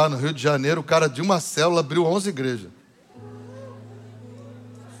mole lá no Rio de Janeiro, o cara de uma célula abriu 11 igrejas.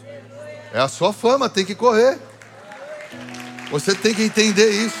 É a sua fama, tem que correr. Você tem que entender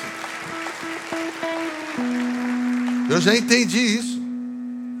isso. Eu já entendi isso.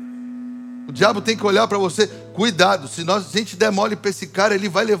 O diabo tem que olhar para você. Cuidado, se a gente der mole para esse cara, ele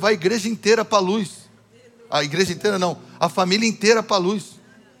vai levar a igreja inteira para a luz. A igreja inteira não, a família inteira para a luz.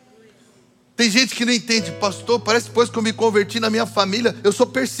 Tem gente que não entende, pastor, parece que depois que eu me converti na minha família, eu sou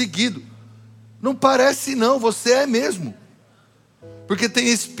perseguido. Não parece não, você é mesmo. Porque tem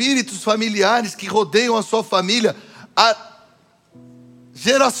espíritos familiares que rodeiam a sua família há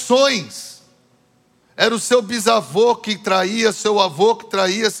gerações. Era o seu bisavô que traía, seu avô que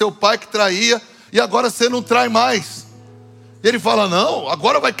traía, seu pai que traía, e agora você não trai mais. E ele fala, não,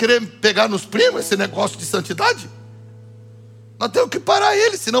 agora vai querer pegar nos primos esse negócio de santidade? Nós temos que parar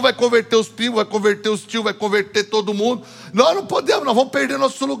ele, senão vai converter os primos, vai converter os tios, vai converter todo mundo. Nós não podemos, nós vamos perder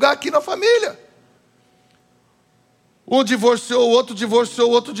nosso lugar aqui na família. Um divorciou, o outro divorciou,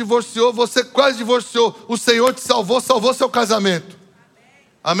 o outro divorciou, você quase divorciou. O Senhor te salvou, salvou seu casamento.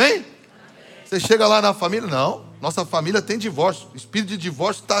 Amém? Você chega lá na família, não, nossa família tem divórcio, o espírito de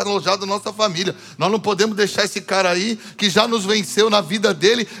divórcio está alojado na nossa família, nós não podemos deixar esse cara aí, que já nos venceu na vida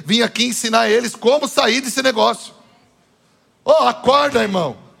dele, vir aqui ensinar eles como sair desse negócio. Oh, acorda,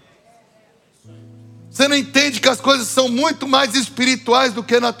 irmão. Você não entende que as coisas são muito mais espirituais do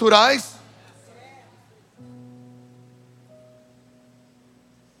que naturais?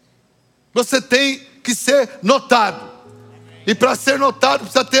 Você tem que ser notado. E para ser notado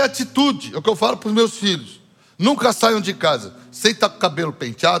precisa ter atitude. É o que eu falo para os meus filhos. Nunca saiam de casa sem estar com o cabelo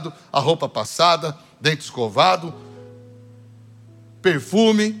penteado, a roupa passada, dente escovado,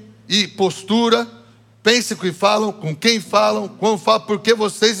 perfume e postura. Pense o que falam, com quem falam, como falam, porque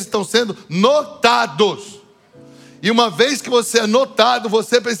vocês estão sendo notados. E uma vez que você é notado,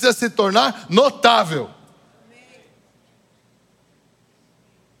 você precisa se tornar notável.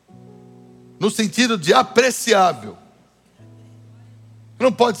 No sentido de apreciável.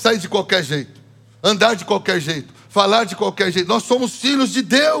 Não pode sair de qualquer jeito, andar de qualquer jeito, falar de qualquer jeito. Nós somos filhos de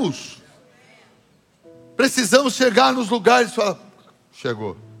Deus. Precisamos chegar nos lugares e falar,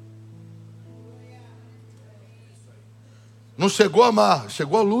 chegou. Não chegou a mar,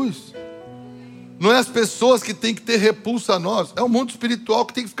 chegou a luz. Não é as pessoas que têm que ter repulsa a nós, é o mundo espiritual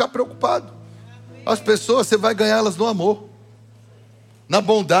que tem que ficar preocupado. As pessoas, você vai ganhá-las no amor, na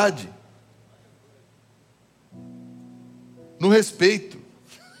bondade, no respeito.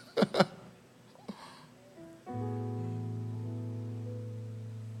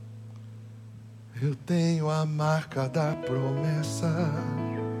 Eu tenho a marca da promessa.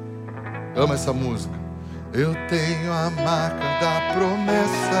 Amo essa música. Eu tenho a marca da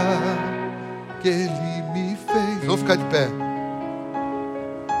promessa que Ele me fez. Vou ficar de pé.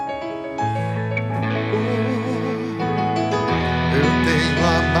 Eu tenho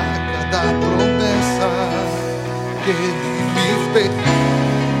a marca da promessa que Ele me fez.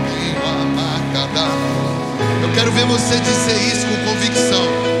 Tenho a marca da promessa. Eu quero ver você dizer isso com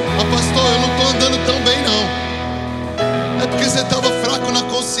convicção. Pastor, eu não estou andando tão bem não. É porque você estava fraco na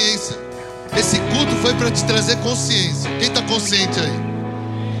consciência. Esse culto foi para te trazer consciência. Quem está consciente aí?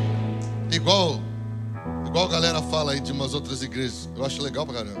 Igual a galera fala aí de umas outras igrejas. Eu acho legal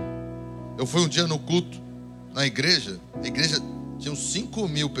pra caramba. Eu fui um dia no culto na igreja. A igreja tinha uns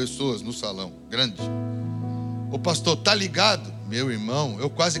 5.000 pessoas no salão, grande. O pastor, tá ligado? Meu irmão, eu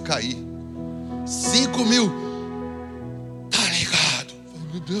quase caí. 5.000. Tá ligado? Eu falei,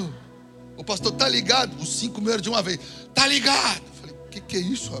 meu Deus. O pastor, tá ligado? Os 5.000 eram de uma vez. Tá ligado? Eu falei, que é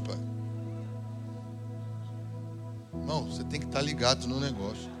isso, rapaz? Irmão, você tem que estar ligado no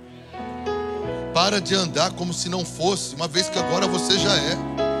negócio. Para de andar como se não fosse, uma vez que agora você já é.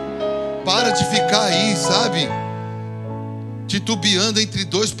 Para de ficar aí, sabe? Titubeando entre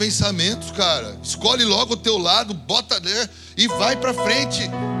dois pensamentos, cara. Escolhe logo o teu lado, bota e vai pra frente.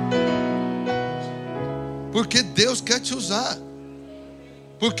 Porque Deus quer te usar.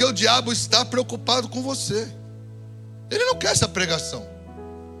 Porque o diabo está preocupado com você. Ele não quer essa pregação.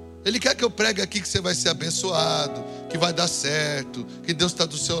 Ele quer que eu pregue aqui que você vai ser abençoado, que vai dar certo, que Deus está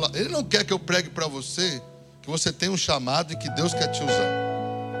do seu lado. Ele não quer que eu pregue para você que você tem um chamado e que Deus quer te usar.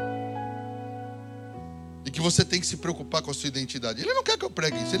 E que você tem que se preocupar com a sua identidade. Ele não quer que eu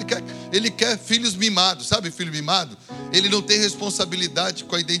pregue isso. Ele quer filhos mimados. Sabe filho mimado? Ele não tem responsabilidade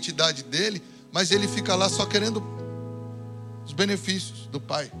com a identidade dele, mas ele fica lá só querendo os benefícios do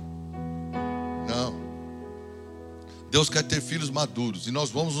pai. Não. Deus quer ter filhos maduros e nós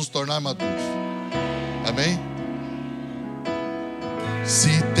vamos nos tornar maduros. Amém?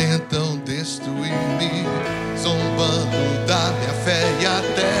 Se tentam destruir-me, zombando da minha fé e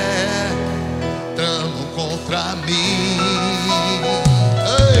até tramam contra mim.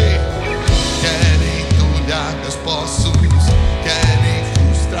 Ei! Querem entulhar meus poços, querem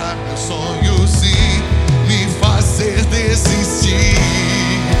frustrar meus sonhos e me fazer desistir.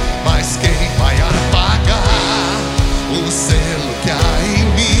 Mas quem vai apagar o selo que há em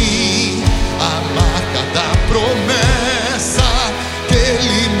mim, a marca da promessa que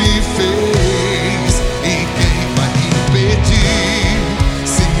Ele me fez? E quem vai me impedir?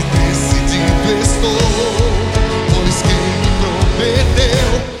 Se decidido estou, pois quem me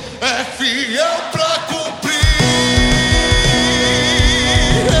prometeu é fiel pra cumprir.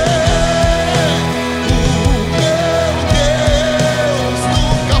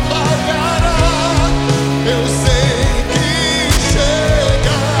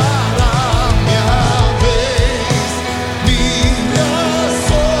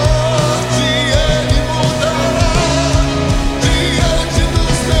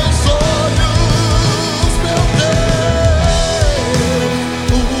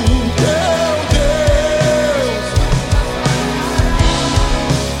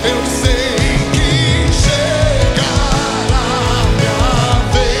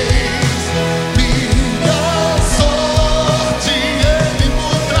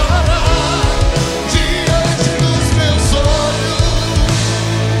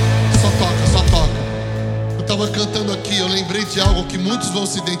 De algo que muitos vão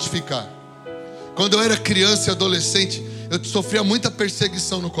se identificar. Quando eu era criança e adolescente, eu sofria muita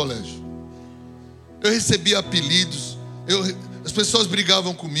perseguição no colégio. Eu recebia apelidos, as pessoas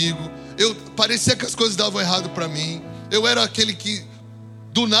brigavam comigo, parecia que as coisas davam errado para mim. Eu era aquele que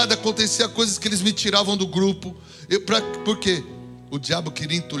do nada acontecia coisas que eles me tiravam do grupo. Por quê? O diabo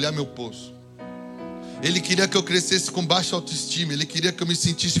queria entulhar meu poço. Ele queria que eu crescesse com baixa autoestima. Ele queria que eu me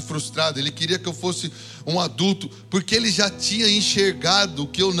sentisse frustrado. Ele queria que eu fosse um adulto, porque ele já tinha enxergado o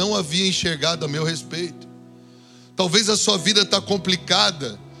que eu não havia enxergado a meu respeito. Talvez a sua vida está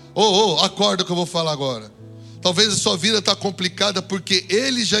complicada. Acorda que eu vou falar agora. Talvez a sua vida está complicada porque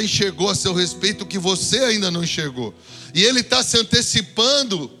ele já enxergou a seu respeito o que você ainda não enxergou. E ele está se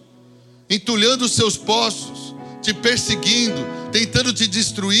antecipando, entulhando os seus poços, te perseguindo, tentando te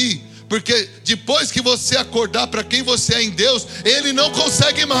destruir. Porque depois que você acordar para quem você é em Deus, Ele não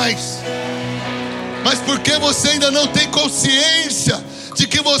consegue mais. Mas porque você ainda não tem consciência de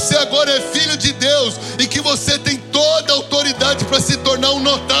que você agora é filho de Deus e que você tem toda a autoridade para se tornar um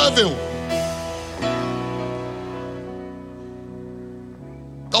notável.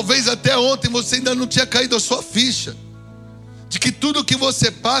 Talvez até ontem você ainda não tinha caído a sua ficha de que tudo que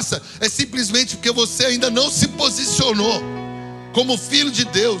você passa é simplesmente porque você ainda não se posicionou como filho de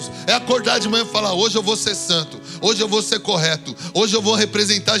Deus. É acordar de manhã e falar: hoje eu vou ser santo, hoje eu vou ser correto, hoje eu vou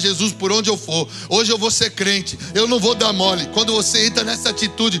representar Jesus por onde eu for, hoje eu vou ser crente, eu não vou dar mole. Quando você entra nessa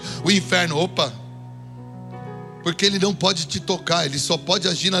atitude, o inferno, opa, porque ele não pode te tocar, ele só pode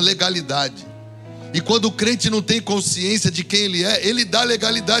agir na legalidade. E quando o crente não tem consciência de quem ele é, ele dá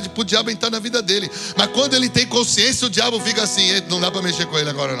legalidade para o diabo entrar na vida dele. Mas quando ele tem consciência, o diabo fica assim: não dá para mexer com ele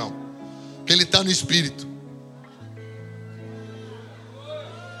agora não, porque ele está no espírito.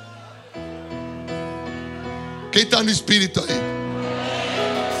 Quem está no espírito aí?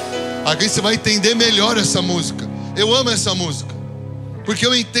 Alguém, você vai entender melhor essa música. Eu amo essa música, porque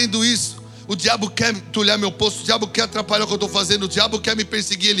eu entendo isso. O diabo quer entulhar meu poço, o diabo quer atrapalhar o que eu estou fazendo, o diabo quer me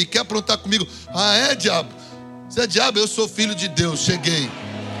perseguir, ele quer aprontar comigo. Ah, é, diabo? Você é diabo? Eu sou filho de Deus, cheguei.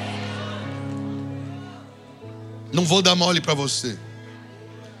 Não vou dar mole para você.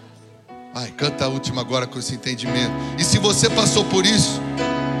 Ai, canta a última agora com esse entendimento. E se você passou por isso,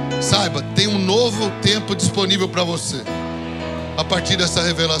 saiba, tem um novo tempo disponível para você, a partir dessa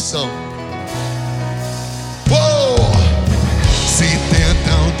revelação. Uou! Se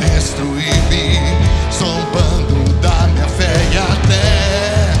tentam destruir-me, zombando da minha fé e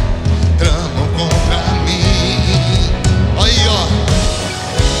até tramam contra mim. Aí, ó,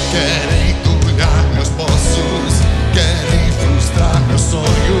 querem entulhar meus poços, querem frustrar meus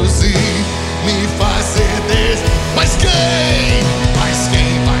sonhos e me fazer Mas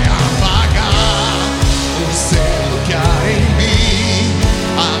quem vai apagar o selo que há em mim,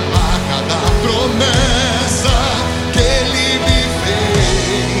 a marca da promessa que ele me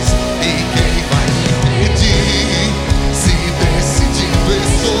fez? E quem vai impedir, se decidido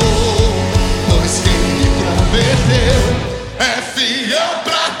estou, pois quem me prometeu é fiel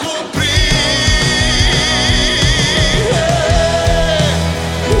pra cumprir.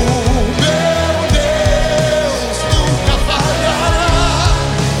 O meu Deus nunca falhará.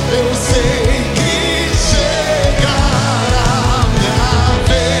 Eu sei que chegará a minha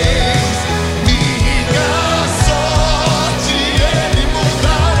vez. Minha sorte ele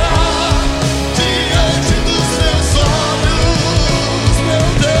mudará diante dos meus olhos. Meu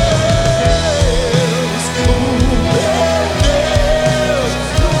Deus, o meu Deus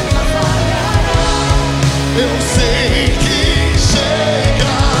nunca falhará. Eu sei que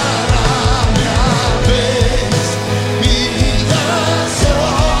chegará a minha vez. Minha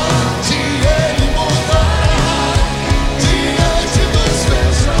sorte ele mudará diante dos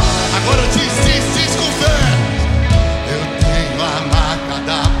meus olhos. Agora diz com fé. Eu tenho a marca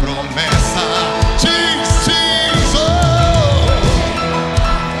da promessa. Diz, oh,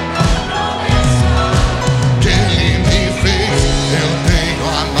 que ele me fez. Eu tenho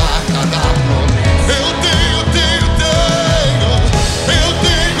a marca da promessa. Eu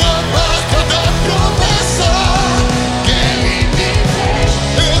tenho a marca da promessa que ele me fez.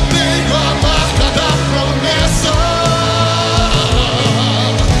 Eu tenho a marca da promessa.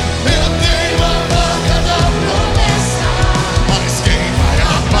 Eu tenho a marca da promessa. Mas quem vai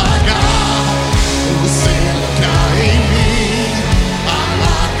apagar o selo que há em mim, a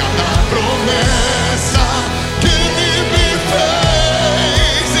marca da promessa que ele me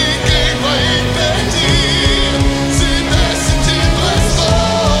fez? E quem vai impedir, se decidido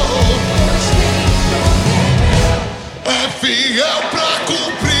estou, é fiel pra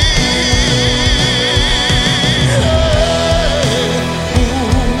cumprir. O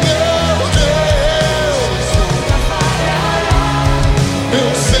meu Deus nunca falhará. Eu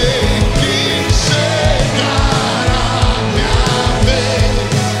sei que chegará a minha vez.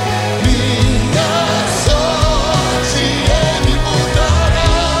 Minha sorte ele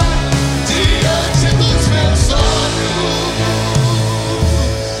mudará diante dos meus olhos.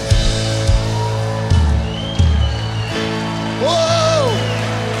 Oh!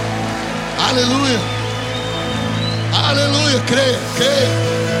 Aleluia! Aleluia! Creia!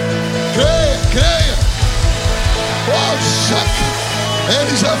 Poxa!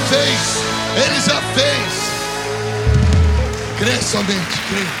 Ele já fez! Crê somente,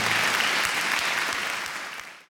 crê.